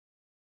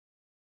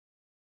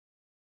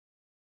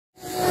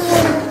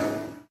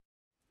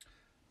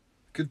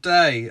Good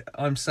day,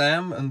 I'm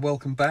Sam and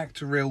welcome back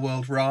to Real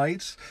World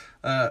Rides.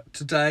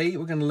 Today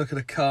we're going to look at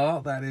a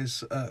car that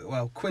is,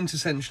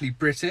 quintessentially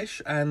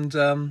British and,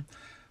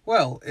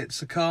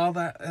 it's a car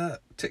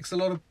that ticks a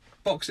lot of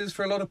boxes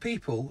for a lot of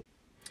people.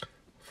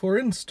 For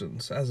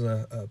instance, as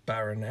a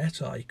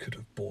baronet, I could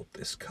have bought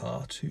this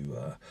car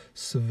to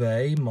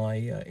survey my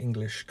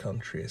English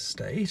country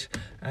estate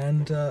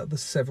and the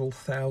several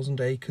thousand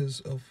acres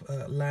of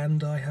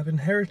land I have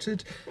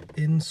inherited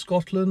in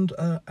Scotland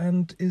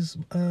and is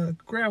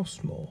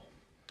Grousemore.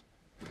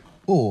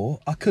 Or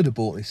I could have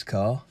bought this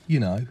car, you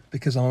know,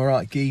 because I'm a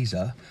right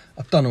geezer.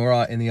 I've done all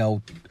right in the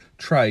old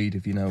trade,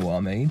 if you know what I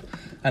mean,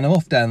 and I'm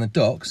off down the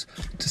docks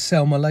to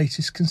sell my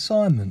latest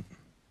consignment.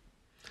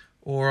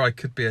 Or I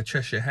could be a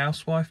Cheshire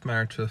housewife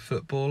married to a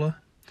footballer,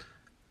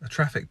 a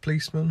traffic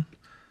policeman,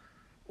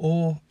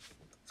 or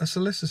a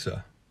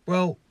solicitor.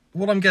 Well,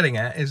 what I'm getting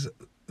at is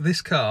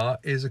this car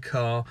is a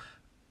car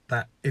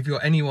that if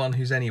you're anyone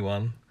who's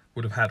anyone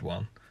would have had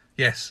one.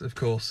 Yes, of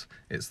course,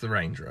 it's the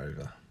Range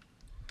Rover.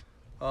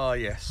 Ah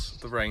yes,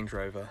 the Range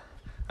Rover.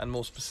 And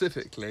more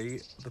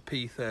specifically, the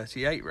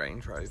P38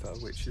 Range Rover,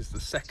 which is the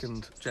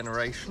second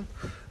generation,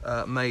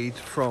 made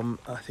from,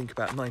 I think,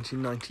 about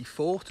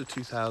 1994 to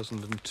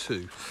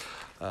 2002,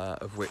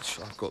 of which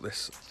I've got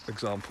this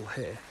example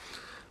here.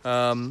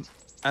 And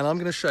I'm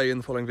going to show you in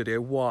the following video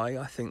why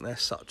I think they're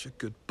such a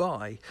good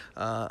buy,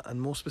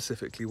 and more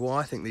specifically, why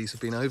I think these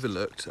have been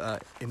overlooked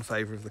in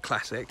favour of the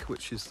classic,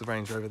 which is the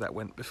Range Rover that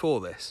went before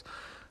this.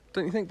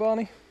 Don't you think,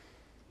 Barney?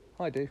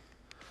 I do.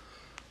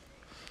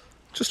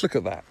 Just look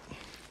at that.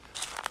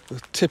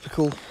 The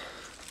typical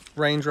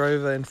Range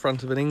Rover in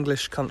front of an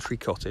English country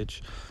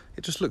cottage.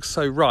 It just looks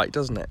so right,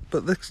 doesn't it?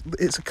 But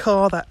it's a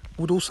car that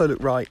would also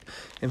look right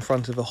in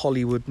front of a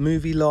Hollywood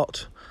movie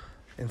lot,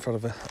 in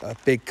front of a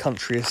big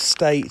country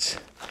estate,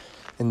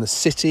 in the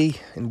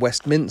city, in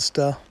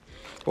Westminster,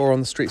 or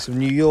on the streets of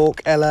New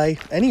York, LA,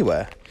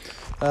 anywhere.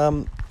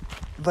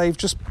 They've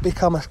just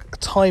become a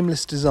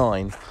timeless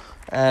design.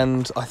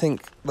 And I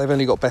think they've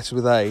only got better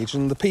with age.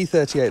 And the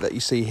P38 that you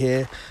see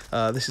here,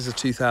 this is a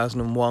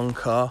 2001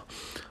 car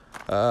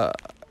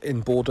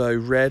in Bordeaux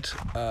red.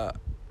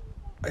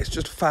 It's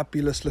just a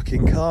fabulous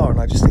looking car,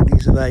 and I just think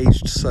these have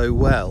aged so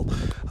well.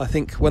 I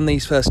think when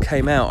these first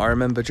came out, I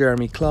remember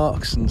Jeremy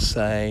Clarkson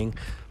saying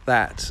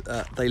that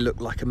they look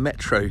like a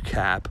metro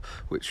cab,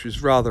 which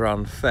was rather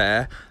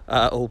unfair,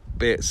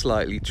 albeit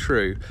slightly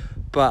true.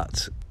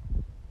 But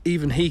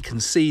even he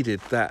conceded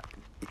that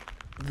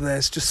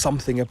there's just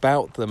something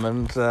about them,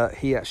 and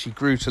he actually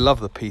grew to love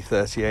the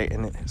P38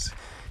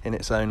 in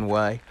its own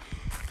way.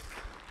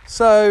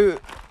 So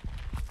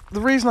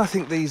the reason I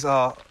think these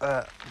are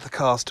the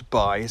cars to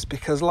buy is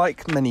because,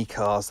 like many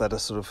cars that are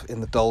sort of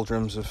in the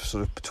doldrums of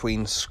sort of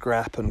between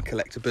scrap and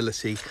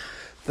collectability,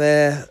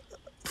 they're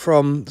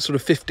from sort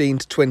of 15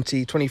 to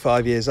 20,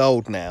 25 years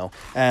old now,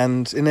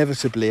 and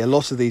inevitably a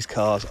lot of these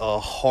cars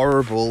are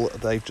horrible.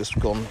 They've just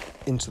gone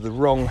into the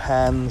wrong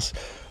hands,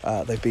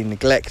 they've been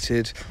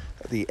neglected,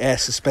 the air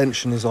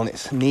suspension is on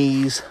its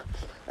knees,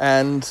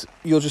 and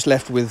you're just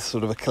left with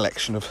sort of a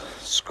collection of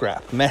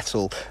scrap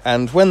metal.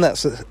 And when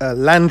that's a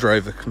Land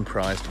Rover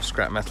comprised of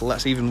scrap metal,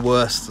 that's even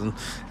worse than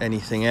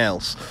anything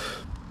else.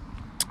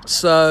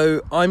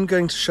 So I'm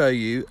going to show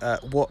you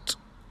what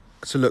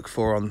to look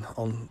for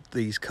on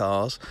these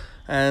cars,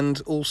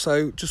 and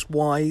also just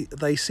why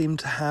they seem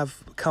to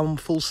have come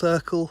full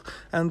circle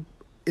and,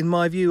 in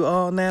my view,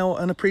 are now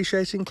an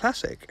appreciating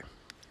classic.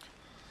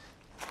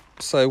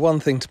 So one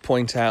thing to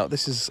point out,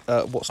 this is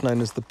what's known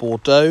as the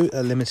Bordeaux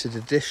limited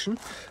edition,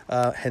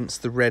 hence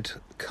the red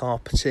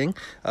carpeting,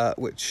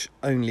 which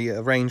only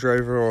a Range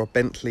Rover or a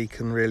Bentley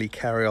can really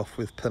carry off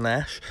with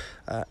panache,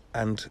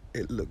 and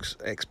it looks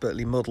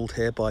expertly modelled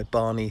here by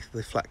Barney,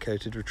 the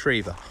flat-coated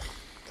retriever.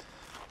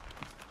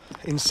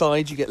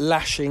 Inside you get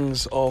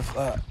lashings of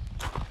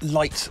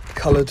light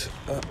coloured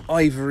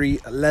ivory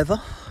leather,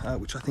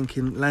 which I think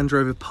in Land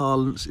Rover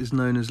parlance is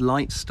known as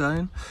light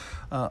stone.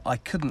 I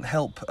couldn't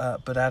help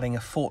but adding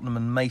a Fortnum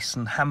and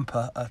Mason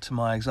hamper to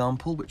my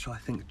example, which I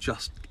think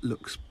just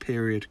looks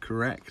period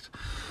correct.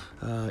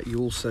 You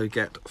also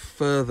get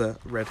further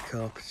red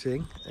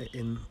carpeting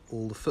in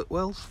all the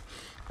footwells,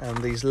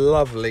 and these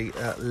lovely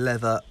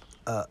leather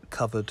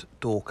covered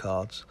door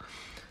cards.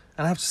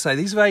 And I have to say,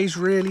 these have aged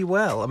really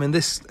well. I mean,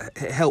 it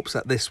helps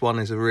that this one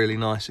is a really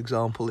nice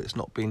example. It's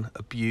not been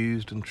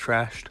abused and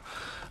trashed.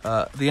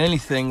 The only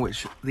thing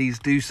which these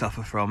do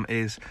suffer from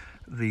is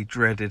the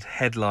dreaded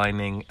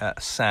headlining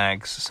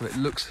sags. So it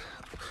looks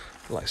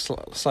like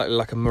slightly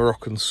like a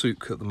Moroccan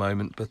souk at the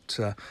moment, but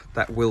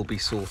that will be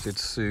sorted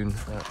soon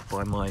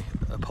by my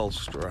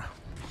upholsterer.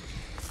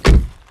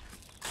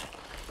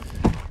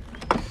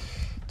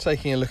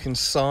 Taking a look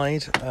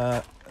inside,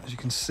 as you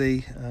can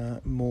see,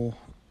 more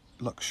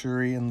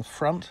luxury in the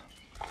front.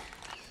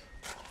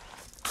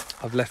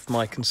 I've left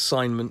my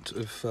consignment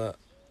of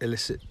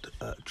illicit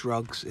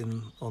drugs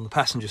on the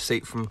passenger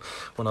seat from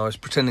when I was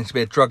pretending to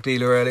be a drug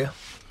dealer earlier.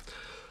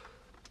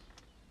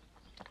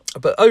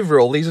 But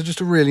overall, these are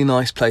just a really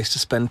nice place to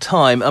spend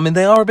time. I mean,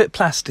 they are a bit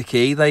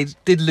plasticky. They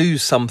did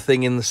lose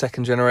something in the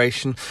second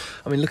generation.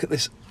 I mean, look at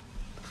this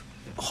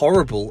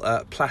horrible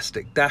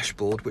plastic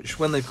dashboard, which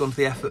when they've gone to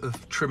the effort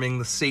of trimming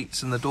the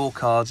seats and the door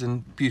cards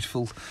in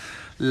beautiful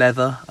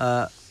leather,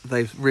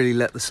 they've really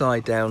let the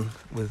side down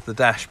with the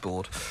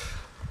dashboard.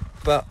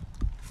 But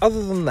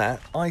other than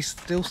that, I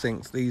still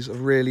think these are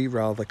really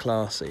rather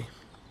classy.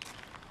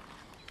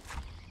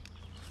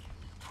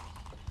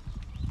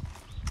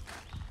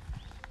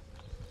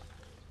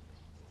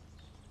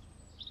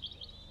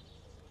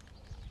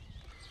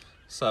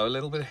 So a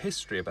little bit of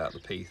history about the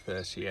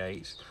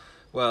P38.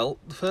 Well,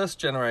 the first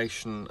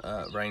generation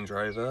Range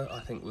Rover,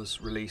 I think,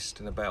 was released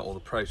in about, or the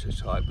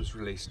prototype was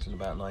released in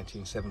about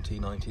 1970,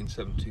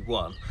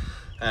 1971.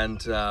 And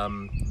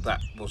that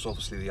was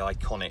obviously the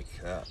iconic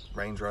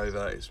Range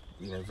Rover. It's,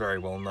 you know, very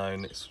well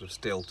known. It's sort of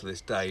still to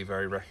this day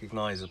very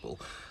recognisable.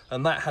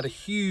 And that had a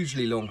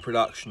hugely long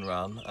production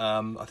run.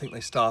 I think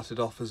they started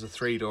off as a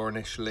 3-door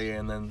initially,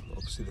 and then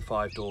obviously the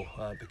 5-door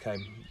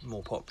became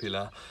more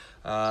popular.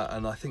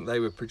 And I think they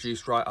were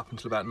produced right up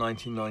until about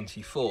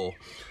 1994.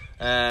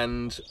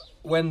 And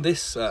when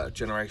this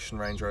generation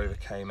Range Rover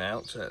came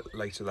out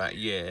later that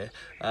year,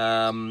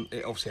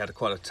 it obviously had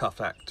quite a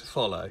tough act to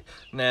follow.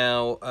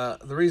 Now,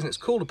 the reason it's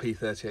called a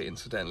P38,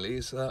 incidentally,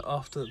 is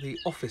after the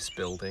office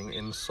building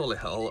in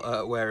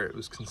Solihull where it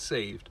was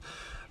conceived.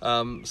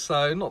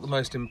 So not the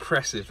most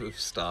impressive of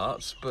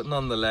starts, but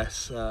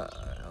nonetheless,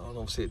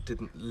 obviously it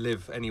didn't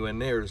live anywhere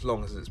near as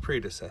long as its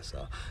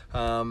predecessor.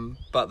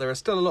 But there are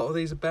still a lot of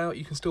these about.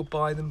 You can still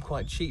buy them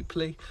quite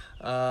cheaply,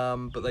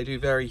 but they do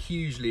vary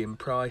hugely in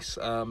price.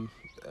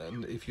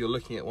 And if you're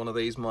looking at one of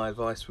these, my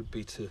advice would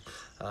be to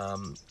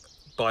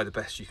buy the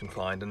best you can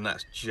find, and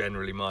that's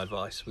generally my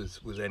advice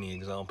with any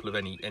example of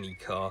any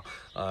car.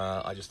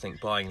 I just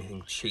think buying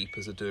anything cheap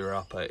as a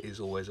doer-upper is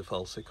always a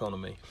false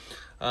economy.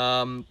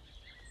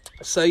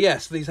 So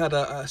yes, these had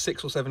a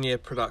 6 or 7 year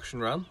production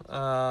run.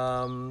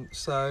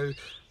 So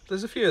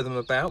there's a few of them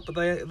about, but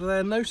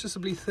they're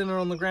noticeably thinner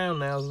on the ground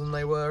now than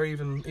they were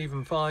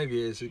even 5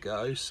 years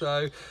ago.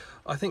 So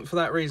I think for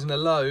that reason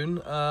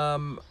alone,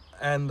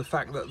 and the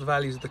fact that the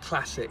values of the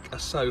Classic are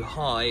so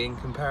high in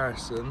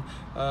comparison,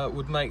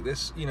 would make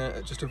this, you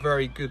know, just a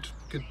very good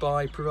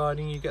buy,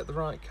 providing you get the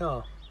right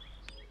car.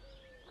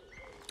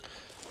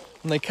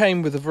 And they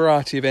came with a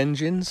variety of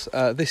engines.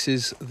 This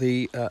is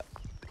the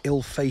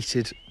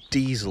ill-fated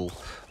diesel.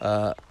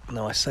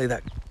 Now I say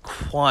that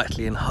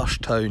quietly in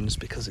hushed tones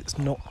because it's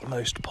not the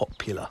most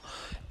popular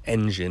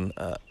engine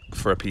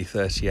for a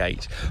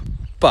P38,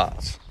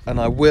 but, and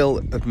I will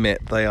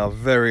admit, they are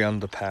very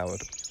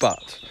underpowered,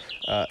 but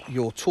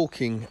you're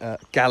talking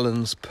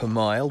gallons per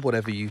mile,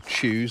 whatever you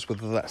choose,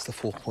 whether that's the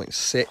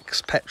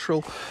 4.6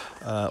 petrol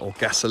or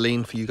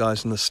gasoline for you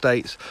guys in the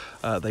States.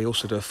 They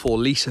also do a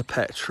 4-litre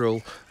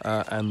petrol,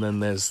 and then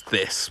there's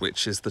this,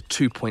 which is the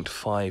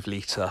 2.5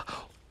 litre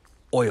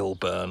oil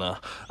burner,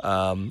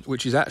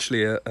 which is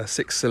actually a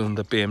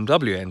 6-cylinder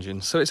BMW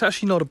engine. So it's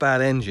actually not a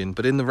bad engine,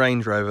 but in the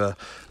Range Rover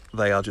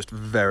they are just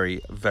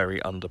very, very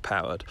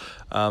underpowered.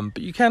 But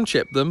you can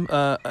chip them,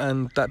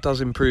 and that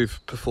does improve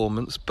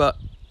performance. But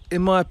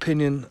in my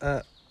opinion,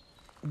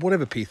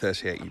 whatever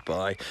P38 you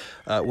buy,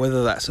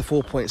 whether that's a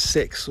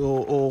 4.6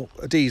 or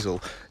a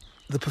diesel,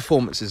 the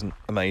performance isn't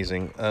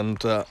amazing. And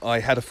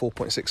I had a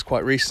 4.6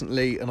 quite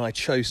recently, and I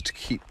chose to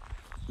keep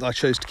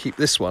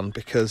this one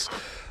because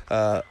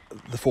the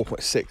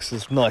 4.6,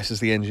 as nice as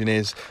the engine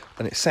is,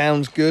 and it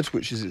sounds good,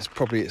 which is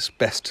probably its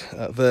best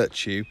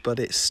virtue, but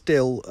it's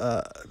still,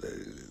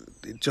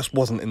 it just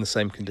wasn't in the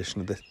same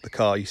condition that the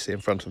car you see in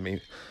front of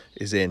me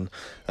is in.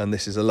 And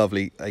this is a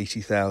lovely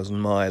 80,000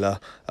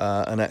 miler,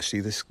 and actually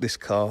this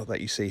car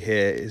that you see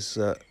here is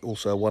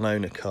also a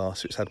one-owner car,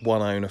 so it's had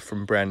one owner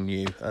from brand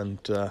new, and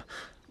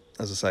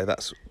as I say,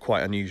 that's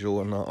quite unusual,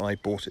 and I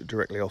bought it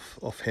directly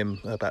off him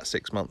about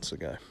 6 months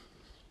ago.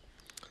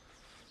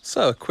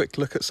 So a quick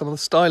look at some of the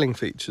styling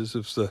features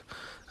of the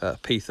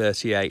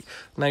P38.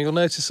 Now you'll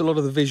notice a lot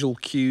of the visual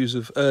cues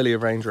of earlier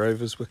Range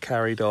Rovers were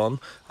carried on.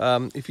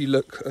 If you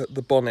look at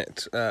the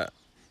bonnet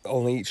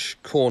on each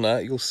corner,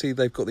 you'll see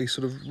they've got these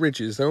sort of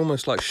ridges. They're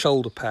almost like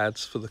shoulder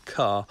pads for the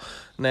car.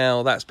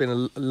 Now that's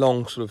been a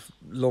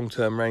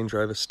long-term Range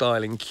Rover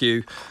styling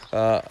cue,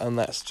 and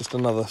that's just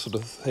another sort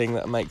of thing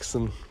that makes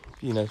them,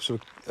 you know, sort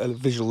of a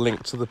visual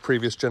link to the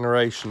previous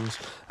generations.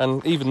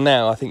 And even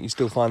now I think you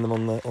still find them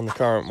on the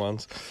current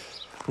ones.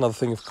 Another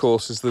thing, of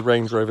course, is the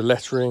Range Rover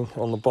lettering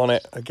on the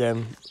bonnet.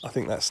 Again, I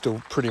think that's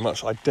still pretty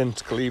much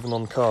identical even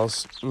on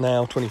cars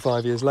now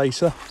 25 years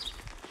later.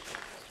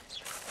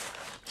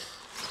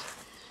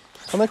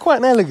 And they're quite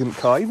an elegant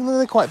car. Even though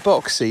they're quite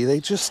boxy, they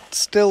just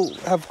still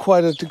have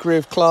quite a degree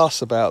of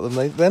class about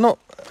them. They're not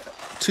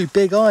too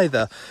big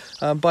either.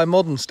 By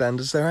modern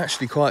standards, they're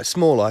actually quite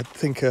small. I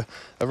think a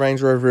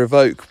Range Rover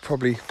Evoque,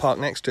 probably parked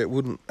next to it,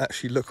 wouldn't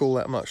actually look all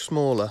that much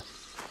smaller.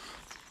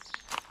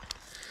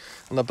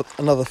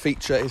 Another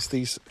feature is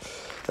these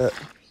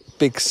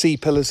big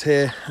C-pillars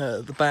here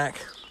at the back,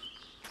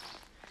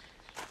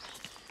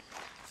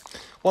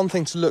 one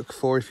thing to look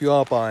for if you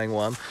are buying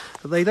one,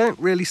 they don't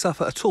really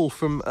suffer at all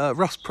from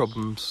rust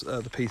problems,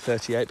 the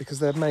P38, because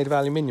they're made of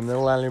aluminium. They're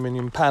all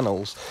aluminium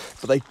panels,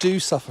 but they do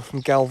suffer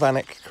from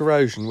galvanic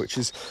corrosion, which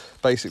is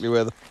basically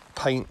where the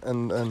paint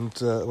and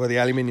where the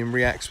aluminium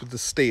reacts with the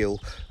steel,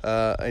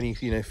 any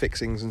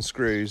fixings and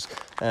screws,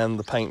 and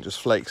the paint just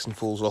flakes and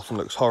falls off and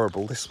looks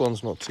horrible. This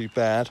one's not too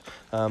bad,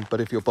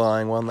 but if you're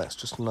buying one, that's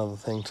just another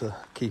thing to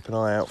keep an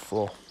eye out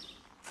for.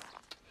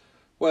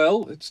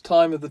 Well, it's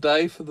time of the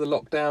day for the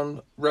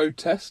lockdown road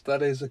test.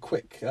 That is a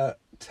quick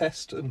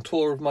test and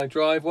tour of my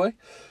driveway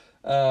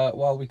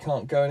while we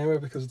can't go anywhere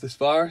because of this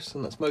virus,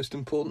 and that's most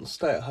important.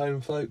 Stay at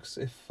home, folks,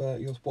 if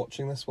you're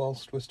watching this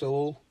whilst we're still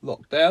all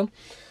locked down.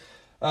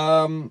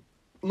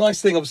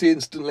 Nice thing, obviously,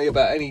 instantly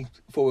about any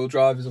four-wheel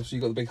drive is obviously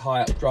you've got the big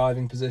high-up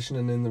driving position,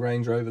 and in the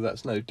Range Rover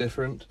that's no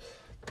different.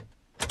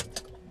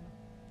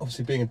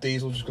 Obviously, being a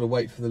diesel, just got to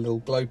wait for the little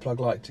glow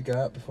plug light to go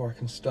out before I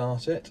can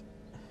start it.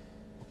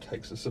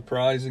 Takes a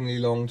surprisingly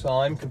long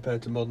time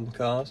compared to modern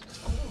cars.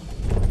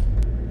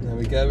 There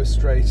we go, we're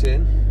straight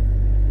in.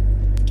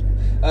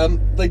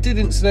 They did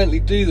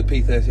incidentally do the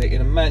P38 in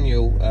a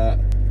manual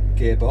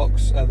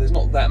gearbox. There's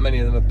not that many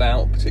of them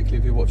about, particularly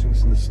if you're watching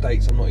this in the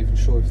States. I'm not even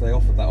sure if they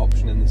offered that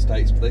option in the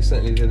States, but they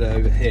certainly did it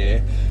over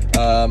here.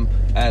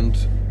 And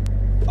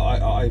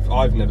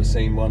I've never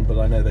seen one, but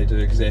I know they do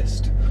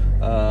exist.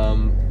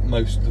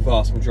 The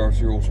vast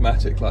majority are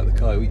automatic, like the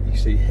car you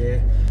see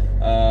here.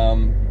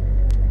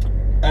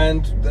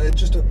 And they're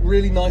just a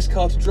really nice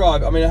car to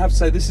drive. I mean, I have to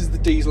say, this is the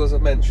diesel, as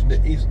I've mentioned.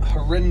 It is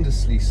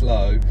horrendously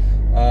slow.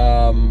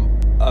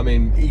 I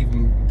mean,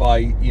 even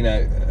by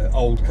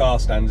old car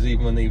standards,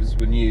 even when these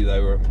were new, they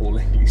were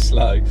appallingly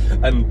slow,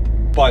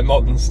 and by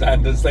modern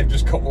standards they've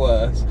just got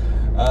worse.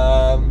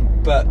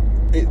 But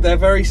they're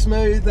very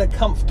smooth, they're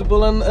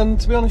comfortable, and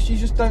to be honest, you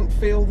just don't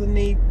feel the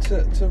need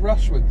to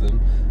rush with them.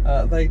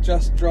 They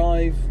just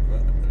drive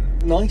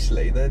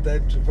nicely. They're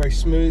very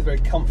smooth, very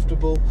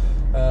comfortable.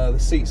 The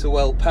seats are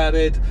well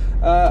padded,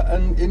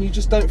 and you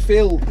just don't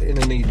feel in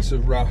a need to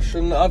rush.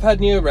 And I've had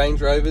newer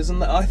Range Rovers,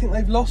 and I think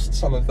they've lost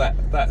some of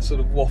that sort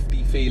of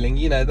wafty feeling.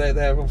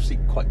 They're obviously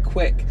quite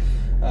quick.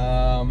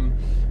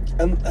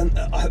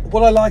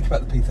 What I like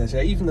about the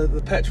P38, even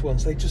the petrol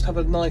ones, they just have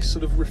a nice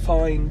sort of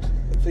refined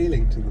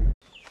feeling to them.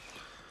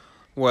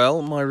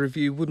 Well, my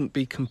review wouldn't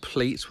be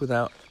complete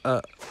without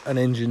an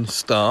engine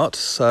start,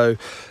 so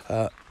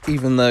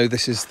even though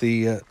this is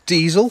the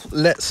diesel,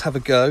 let's have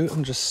a go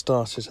and just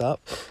start it up.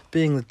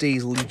 Being the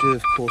diesel, you do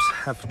of course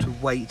have to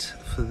wait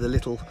for the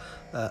little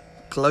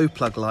glow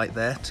plug light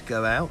there to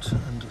go out,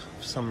 and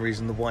for some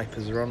reason the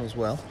wipers are on as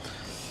well.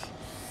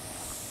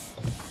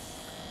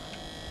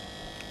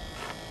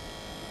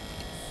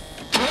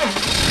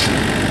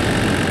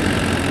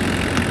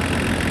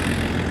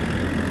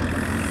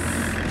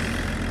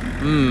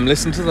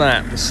 Listen to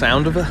that, the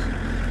sound of a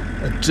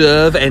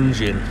Derv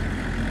engine.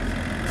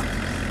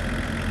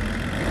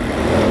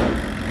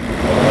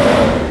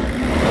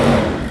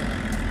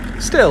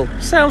 Still,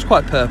 sounds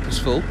quite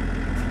purposeful.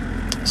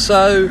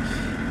 So,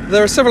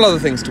 there are several other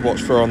things to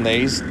watch for on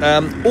these.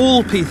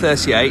 All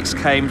P38s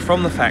came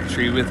from the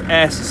factory with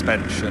air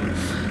suspension,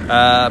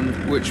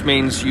 which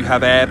means you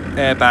have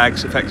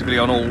airbags effectively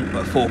on all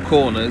four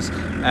corners,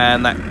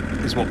 and that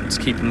is what's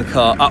keeping the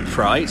car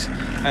upright,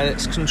 and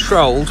it's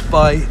controlled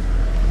by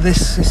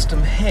this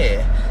system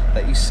here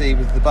that you see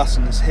with the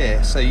buttons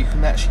here, so you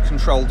can actually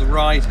control the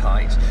ride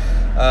height.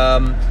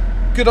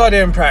 Good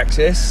idea in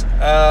practice,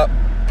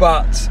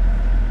 good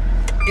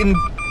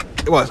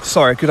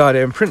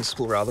idea in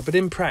principle rather, but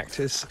in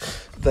practice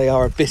they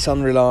are a bit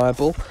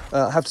unreliable.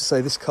 I have to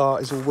say this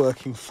car is all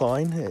working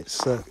fine.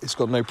 It's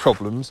got no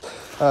problems,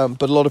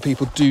 but a lot of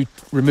people do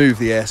remove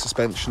the air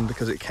suspension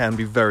because it can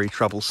be very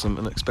troublesome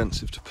and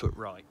expensive to put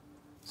right.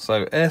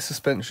 So air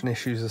suspension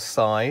issues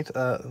aside,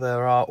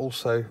 there are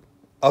also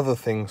other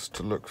things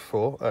to look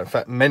for, in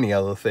fact many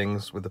other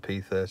things with the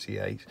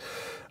P38,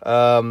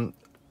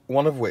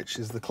 one of which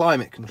is the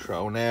climate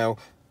control. Now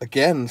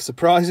again,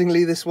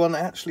 surprisingly, this one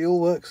actually all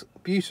works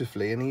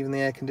beautifully, and even the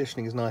air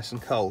conditioning is nice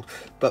and cold.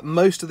 But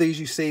most of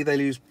these you see, they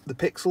lose the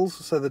pixels,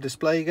 so the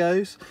display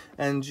goes,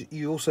 and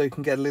you also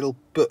can get a little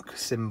book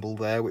symbol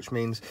there, which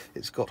means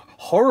it's got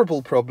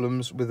horrible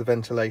problems with the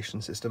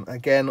ventilation system.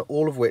 Again,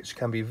 all of which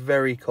can be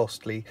very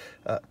costly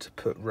to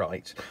put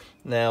right.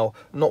 Now,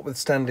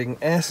 notwithstanding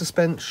air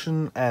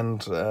suspension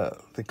and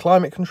the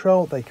climate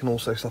control, they can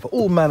also suffer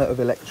all manner of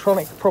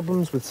electronic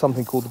problems with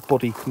something called the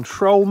body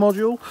control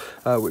module,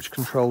 which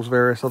controls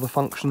various other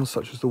functions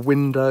such as the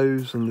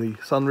windows and the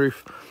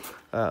sunroof.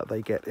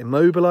 They get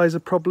immobiliser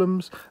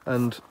problems,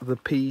 and the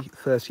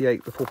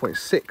P38, the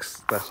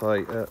 4.6 that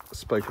I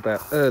spoke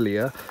about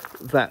earlier,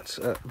 that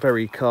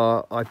very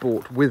car I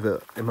bought with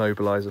an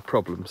immobiliser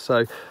problem.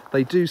 So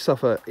they do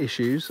suffer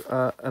issues,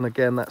 and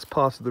again that's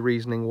part of the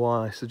reasoning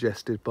why I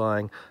suggested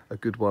buying a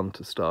good one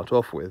to start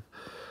off with.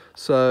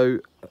 So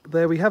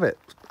there we have it.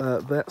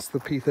 That's the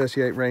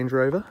P38 Range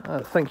Rover.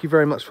 Thank you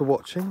very much for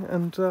watching,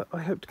 and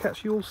I hope to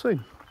catch you all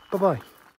soon. Bye bye.